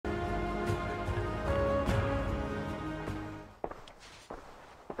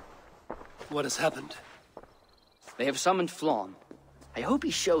What has happened? They have summoned Flawn. I hope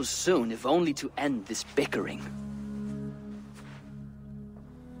he shows soon, if only to end this bickering.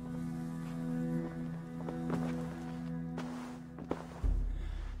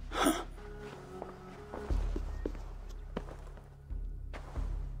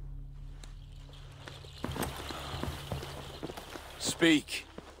 Speak.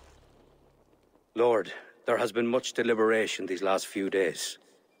 Lord, there has been much deliberation these last few days.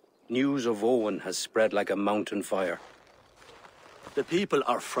 News of Owen has spread like a mountain fire. The people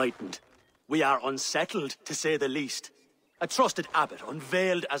are frightened. We are unsettled, to say the least. A trusted abbot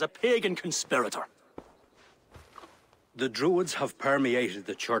unveiled as a pagan conspirator. The Druids have permeated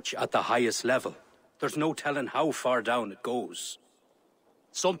the church at the highest level. There's no telling how far down it goes.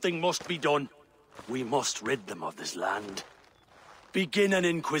 Something must be done. We must rid them of this land. Begin an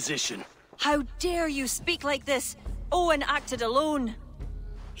inquisition. How dare you speak like this? Owen acted alone.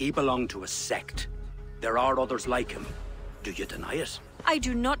 He belonged to a sect. There are others like him. Do you deny it? I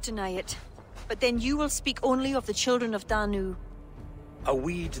do not deny it. But then you will speak only of the children of Danu. A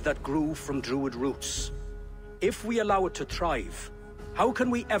weed that grew from Druid roots. If we allow it to thrive, how can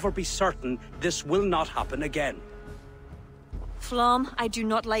we ever be certain this will not happen again? Flom, I do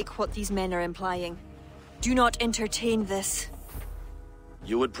not like what these men are implying. Do not entertain this.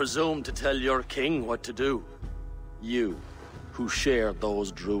 You would presume to tell your king what to do. You, who share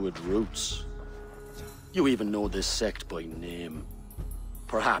those Druid roots. You even know this sect by name.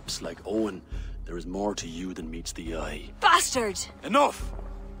 Perhaps, like Owen, there is more to you than meets the eye. Bastard! Enough!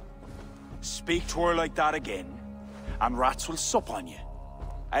 Speak to her like that again, and rats will sup on you.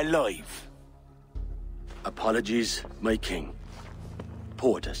 Alive. Apologies, my king.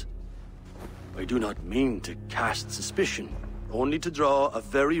 Poetess. I do not mean to cast suspicion, only to draw a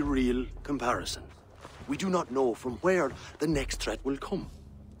very real comparison. We do not know from where the next threat will come.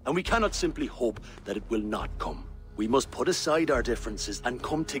 And we cannot simply hope that it will not come. We must put aside our differences and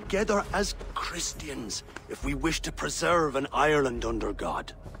come together as Christians if we wish to preserve an Ireland under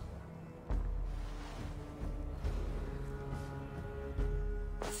God.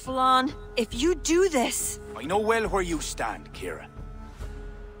 Flan, if you do this... I know well where you stand, Kira.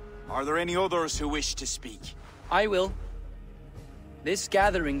 Are there any others who wish to speak? I will. This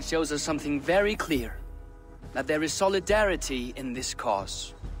gathering shows us something very clear. That there is solidarity in this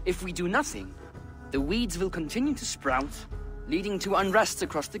cause. If we do nothing, the weeds will continue to sprout, leading to unrest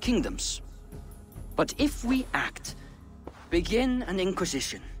across the kingdoms. But if we act, begin an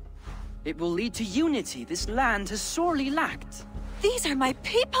inquisition, it will lead to unity this land has sorely lacked. These are my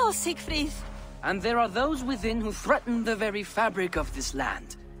people, Siegfried! And there are those within who threaten the very fabric of this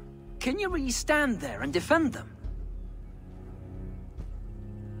land. Can you really stand there and defend them?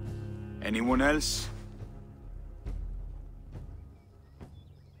 Anyone else?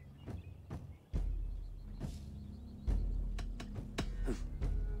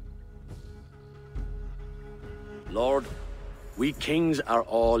 Lord, we kings are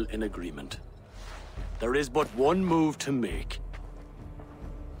all in agreement. There is but one move to make.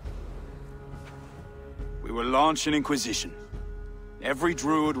 We will launch an inquisition. Every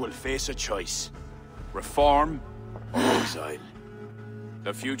druid will face a choice. Reform or exile.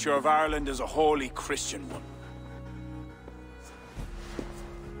 The future of Ireland is a wholly Christian one.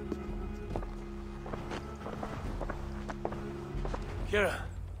 Kira,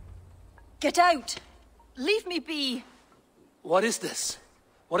 Get out! Leave me be! what is this?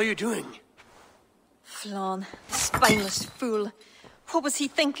 What are you doing? Flan, spineless fool. What was he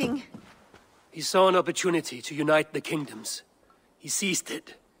thinking? He saw an opportunity to unite the kingdoms. He seized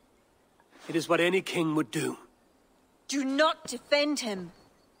it. It is what any king would do. Do not defend him.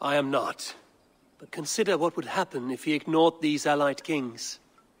 I am not. But consider what would happen if he ignored these allied kings.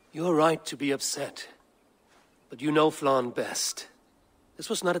 You're right to be upset. But you know Flan best. This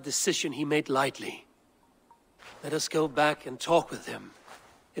was not a decision he made lightly. Let us go back and talk with him.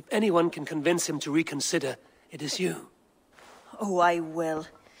 If anyone can convince him to reconsider, it is you. Oh, I will.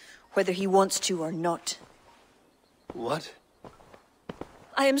 Whether he wants to or not. What?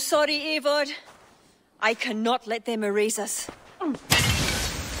 I am sorry, Eivor. I cannot let them erase us.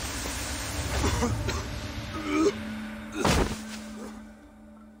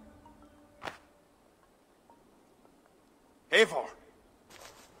 Eivor!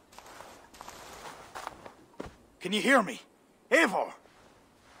 Can you hear me? Eivor!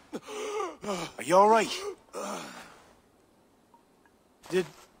 Are you all right?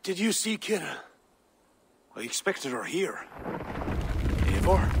 Did you see Kira? I expected her here.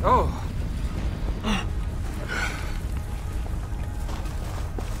 Eivor? Oh.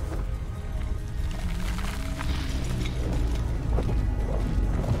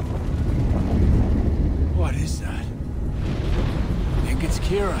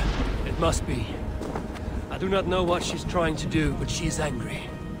 must be. I do not know what she's trying to do, but she is angry.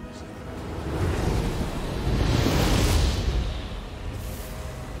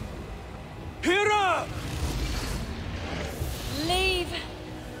 Kira! Leave.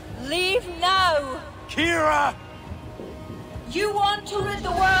 Leave now. Kira! You want to rid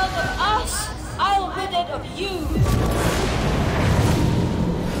the world of us? I'll rid it of you.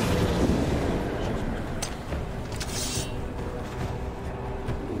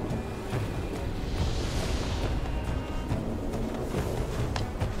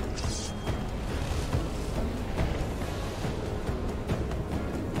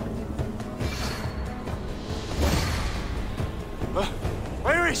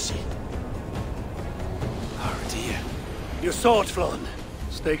 Where is she? Oh dear. Your sword, Flan.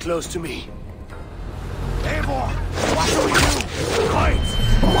 Stay close to me. Eivor! What do we do?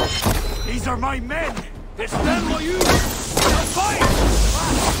 Fight! These are my men! It's them or you! Now fight!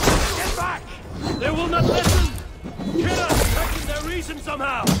 Get back! They will not listen! Kira is attacking their reason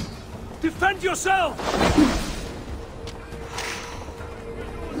somehow! Defend yourself!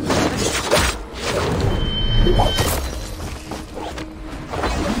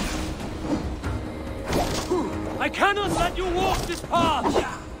 I cannot let you walk this path!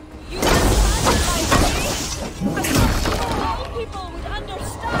 You understand my way? All people would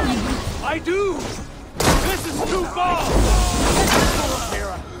understand. I do! This is too far!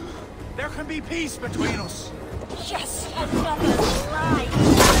 Kira, there can be peace between us. Just another lie.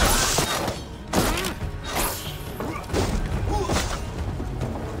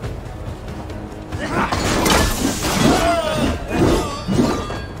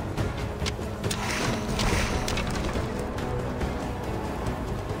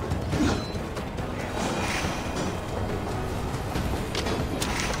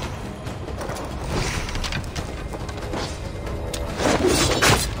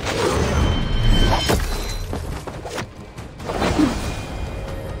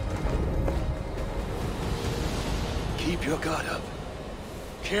 Keep your guard up.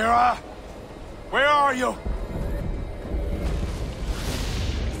 Kira! Where are you?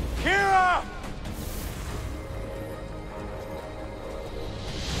 Kira!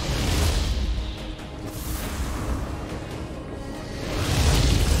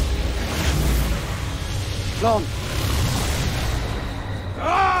 Flan!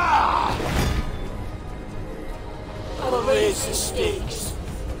 I will raise the stakes.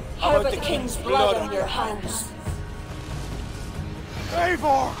 How about the king's blood on your hands?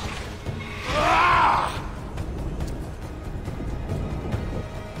 Eivor! Ah!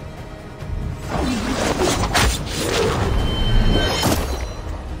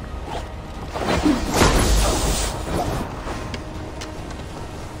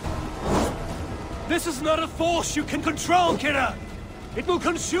 This is not a force you can control, Kira! It will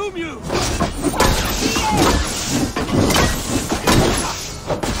consume you!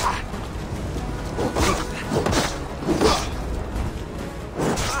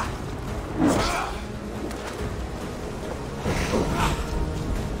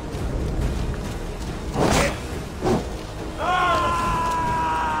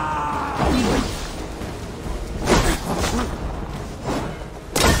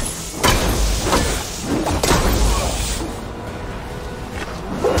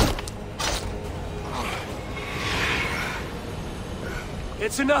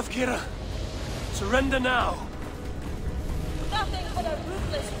 It's enough, Kira. Surrender now. Nothing but a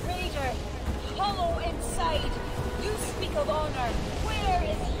ruthless raider. Hollow inside. You speak of honor. Where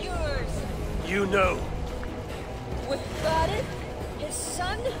is yours? You know. With Wraith, his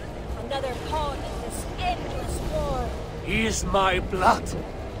son, another pawn in this endless war. He is my blood.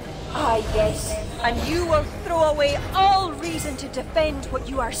 Ah, yes. And you will throw away all reason to defend what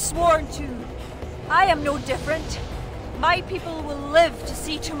you are sworn to. I am no different. My people will live to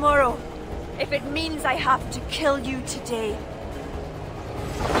see tomorrow, if it means I have to kill you today.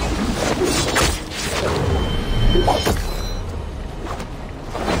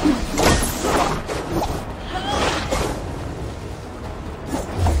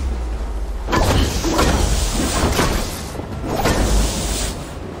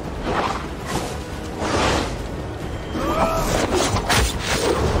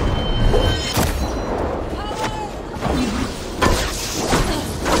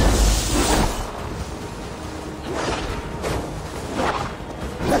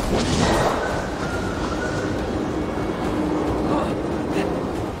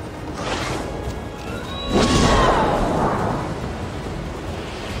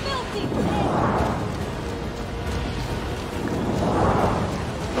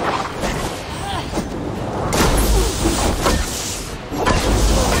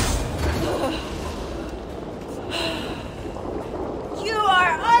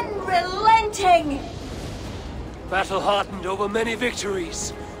 fighting! Battle-hardened over many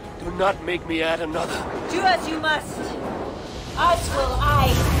victories. Do not make me add another. Do as you must. As will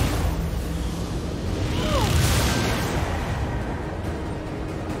I.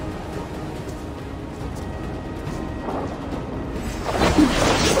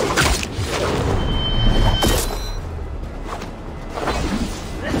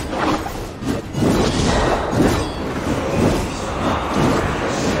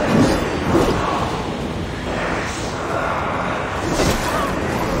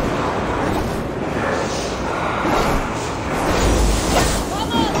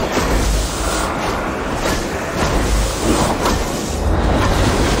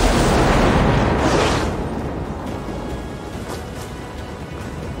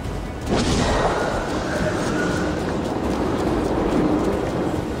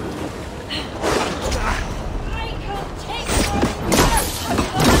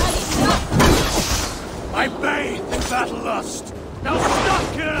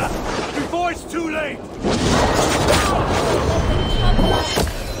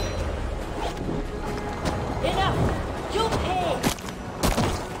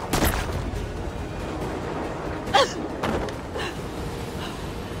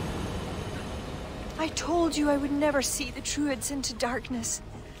 I would never see the Druids into darkness.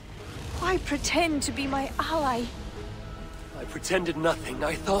 Why pretend to be my ally? I pretended nothing.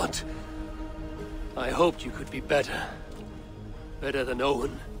 I thought... I hoped you could be better. Better than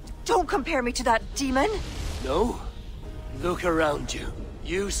Owen. Don't compare me to that demon! No? Look around you.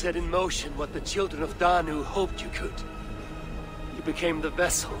 You set in motion what the children of Danu hoped you could. You became the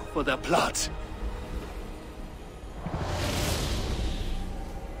vessel for their plot.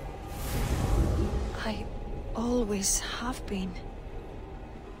 Always have been.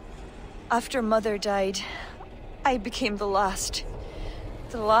 After Mother died, I became the last.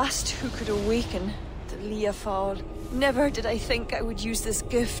 The last who could awaken the Leafal. Never did I think I would use this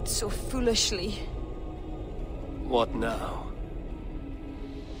gift so foolishly. What now?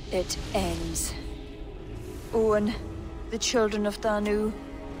 It ends. Owen, the children of Danu,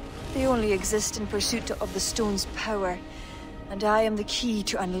 they only exist in pursuit of the stone's power, and I am the key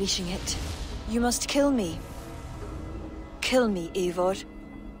to unleashing it. You must kill me. Kill me, Eivor.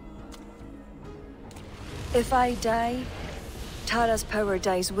 If I die, Tara's power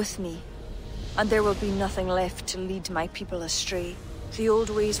dies with me, and there will be nothing left to lead my people astray. The old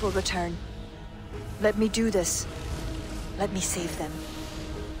ways will return. Let me do this. Let me save them.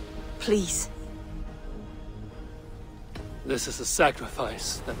 Please. This is a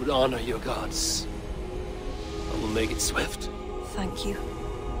sacrifice that would honor your gods. I will make it swift. Thank you.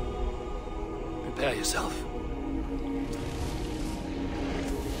 Prepare yourself.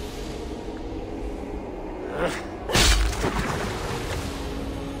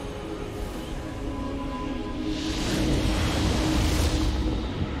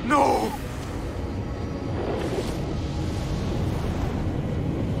 No!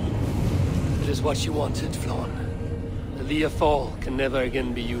 It is what you wanted, Flawn. The Leafal can never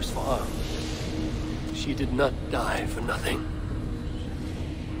again be used for harm. She did not die for nothing.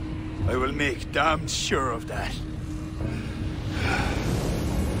 I will make damned sure of that.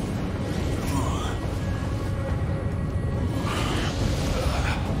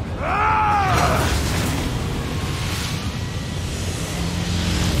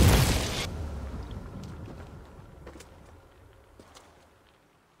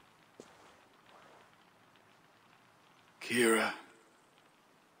 Kira,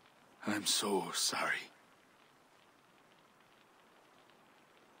 I'm so sorry.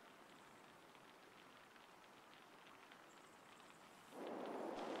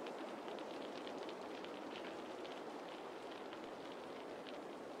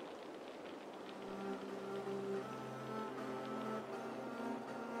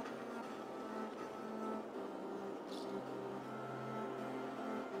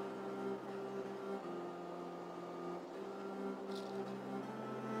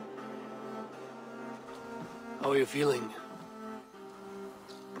 How are you feeling?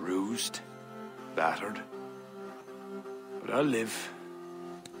 Bruised, battered. But I'll live.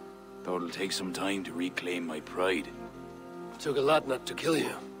 Though it'll take some time to reclaim my pride. It took a lot not to kill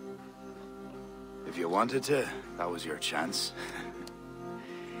you. If you wanted to, that was your chance.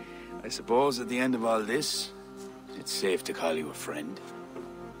 I suppose at the end of all this, it's safe to call you a friend.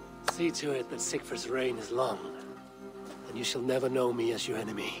 See to it that Sigfrid's reign is long, and you shall never know me as your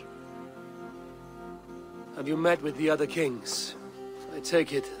enemy. Have you met with the other kings? I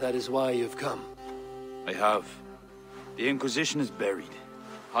take it that is why you've come. I have. The Inquisition is buried.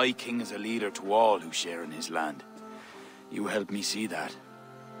 High King is a leader to all who share in his land. You helped me see that.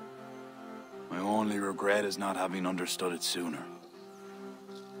 My only regret is not having understood it sooner.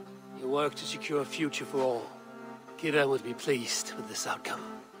 You work to secure a future for all. Kira would be pleased with this outcome.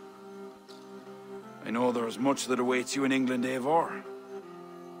 I know there is much that awaits you in England, Eivor.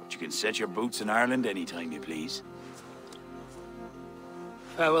 But you can set your boots in Ireland anytime you please.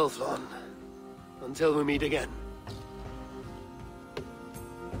 Farewell, Flann. Until we meet again.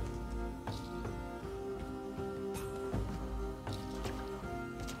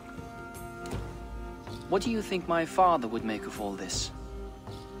 What do you think my father would make of all this?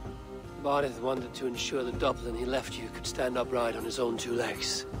 Barneth wanted to ensure the Dublin he left you could stand upright on his own two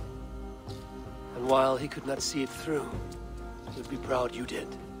legs. And while he could not see it through, he would be proud you did.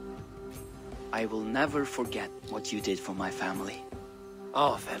 I will never forget what you did for my family.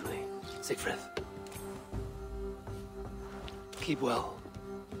 Our family, Siegfried. Keep well.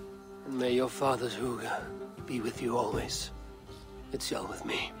 And may your father's Huga be with you always. It's well with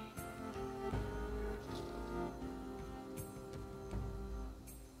me.